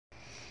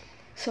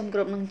សូមគោ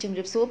រពនឹងជំ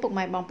រាបសួរពុក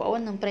ម៉ែបងប្អូន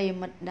និងប្រិយ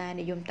មិត្តដែល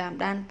និយមតាម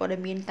ដានព័ត៌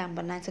មានតាមប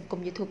ណ្ដាញសង្គម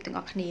YouTube ទាំង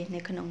អស់គ្នានៅ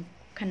ក្នុង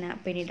ខណៈ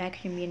ពេលនេះដែរ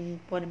ខ្ញុំមាន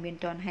ព័ត៌មាន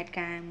ទាន់ហេតុ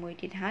ការណ៍មួយ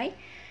ទៀតហើយ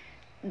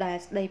ដែល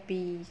ស្ដីពី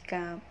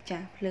ការចា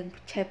ស់ភ្លើង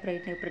ឆេះព្រៃ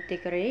នៅប្រទេស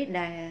កូរ៉េ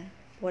ដែល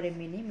ព័ត៌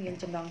មាននេះមាន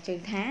ចំណងជើង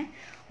ថា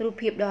រូប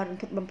ភាពដ៏រន្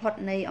ធត់បំផុត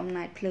នៃអំ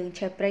ណាចភ្លើង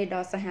ឆេះព្រៃ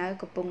ដ៏សាហាវ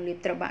កំពុងលាប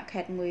ត្របាក់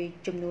ខេត្តមួយ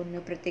ចំនួននៅ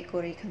ប្រទេសកូ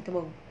រ៉េខាងត្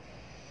បូង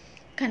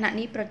ខណៈ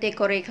នេះប្រទេស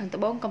កូរ៉េខាងត្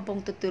បូងកំពុង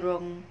ទទួលរ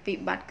ងវិ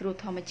បត្តិគ្រោះ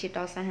ធម្មជាតិ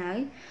ដ៏សាហាវ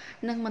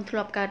និងមិនធ្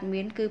លាប់កើត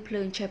មានគឺភ្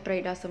លើងឆេះព្រៃ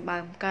ដ៏សម្បើ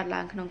មកើត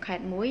ឡើងក្នុងខេ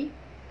ត្តមួយ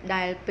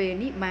ដែលពេល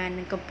នេះបាន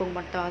នឹងកំពុងប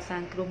ន្តសា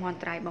ងគ្រោះមហន្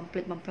តរាយបំផ្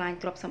លិចបំផ្លាញ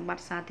ទ្រព្យសម្បត្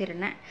តិសាធារ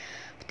ណៈ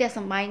ផ្ទះស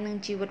ម្បែងនិង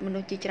ជីវិតមនុ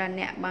ស្សជាច្រើន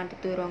អ្នកបានទ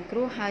ទួលរងគ្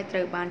រោះហើយត្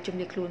រូវបានជំ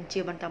នះខ្លួនជា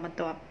បន្តបន្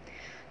ទាប់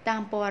តា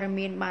មព័ត៌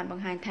មានបានប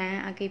ង្ហាញថា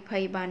អគ្គិភ័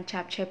យបាន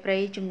ឆាបឆេះព្រៃ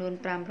ចំនួន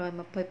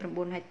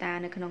529ហិកតា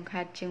នៅក្នុង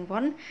ខេត្តជើងវ៉ុ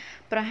ន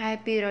ប្រហែល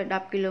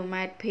210គីឡូ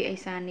ម៉ែត្រភាគឦ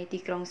សាននៃទី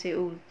ក្រុងសេ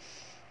អ៊ូល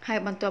ហើយ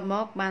បន្ទាប់ម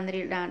កបាន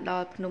រាលដាលដ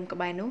ល់ភ្នំក្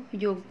បែរនោះ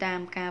យោងតាម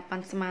ការប៉ា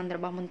ន់ស្មានរ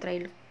បស់មន្ត្រី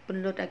ព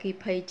ន្លត់អគ្គិ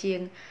ភ័យជាង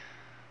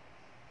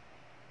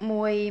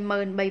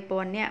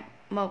13000នាក់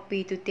មកពី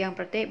ទូទាំង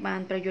ប្រទេសបាន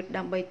ប្រយុទ្ធ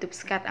ដើម្បីទប់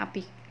ស្កាត់អ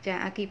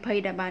គ្គិភ័យ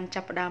ដែលបាន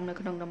ចាប់ផ្ដើមនៅ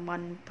ក្នុងតំប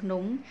ន់ភ្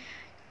នំ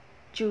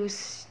ជូ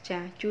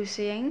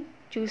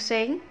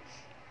សេង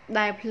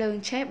ដែលភ្លើង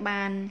ឆេះ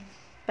បាន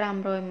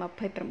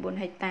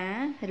529ហិកតា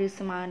ឬ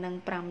ស្មើនឹង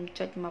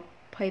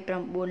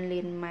 5.29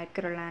 លានម៉ែត្រ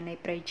ក្រឡានៃ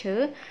ព្រៃឈើ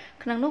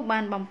ក្នុងនោះបា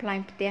នបំផ្លាញ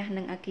ផ្ទះ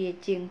និងអគារ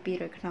ជាង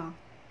200ខ្នង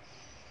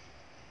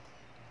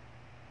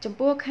ចំ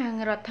ពោះខាង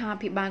រដ្ឋា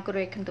ភិបាលកូ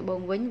រ៉េខាងត្បូង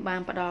វិញបា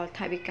នផ្ដល់ថ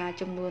វិកា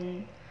ចំនួន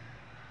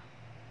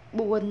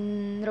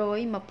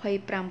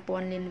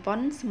425,000 លានវ៉ុ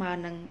នស្មើ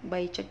នឹង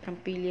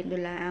 3.7 លានដុ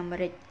ល្លារអាមេ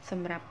រិកស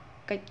ម្រាប់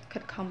កិច្ចខិ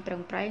តខំប្រឹ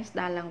ងប្រែងស្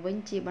ដារឡើងវិញ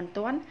ជាបន្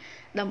ទាន់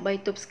ដើម្បី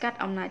ទប់ស្កាត់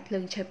អំណាចភ្លើ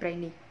ងឆេះព្រៃ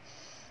នេះ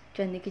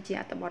ចឹងនេះគឺជា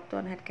អត្ថបទទា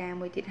ន់ហេតុការណ៍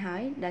មួយទៀតហើ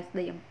យដែលស្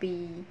ដីអំពី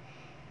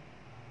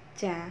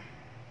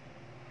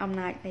អំ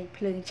ណាចនៃ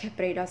ភ្លើងឆេះ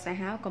ព្រៃដ៏សា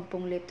ហាវកំពុ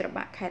ងលេបត្រ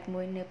បាក់ខេត្ត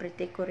មួយនៅប្រ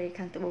ទេសកូរ៉េ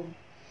ខាងត្បូង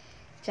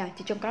ជា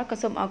ចុងក្រោយក៏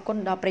សូមអរគុណ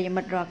ដល់ប្រិយ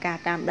មិត្តរាល់ការ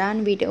តាមដាន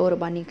វីដេអូរ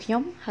បស់នាងខ្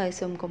ញុំហើយ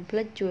សូមកុំភ្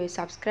លេចជួយ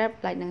Subscribe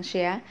Like និង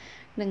Share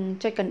និង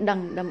ចុចកណ្ដឹង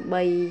ដើម្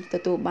បីទ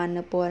ទួលបាន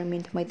នូវព័ត៌មា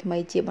នថ្មី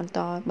ៗជាបន្ត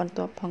បន្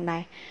ទាប់ផងដែ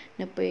រ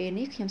នៅពេល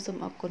នេះខ្ញុំសូម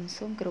អរគុណ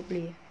សូមគោរព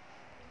លា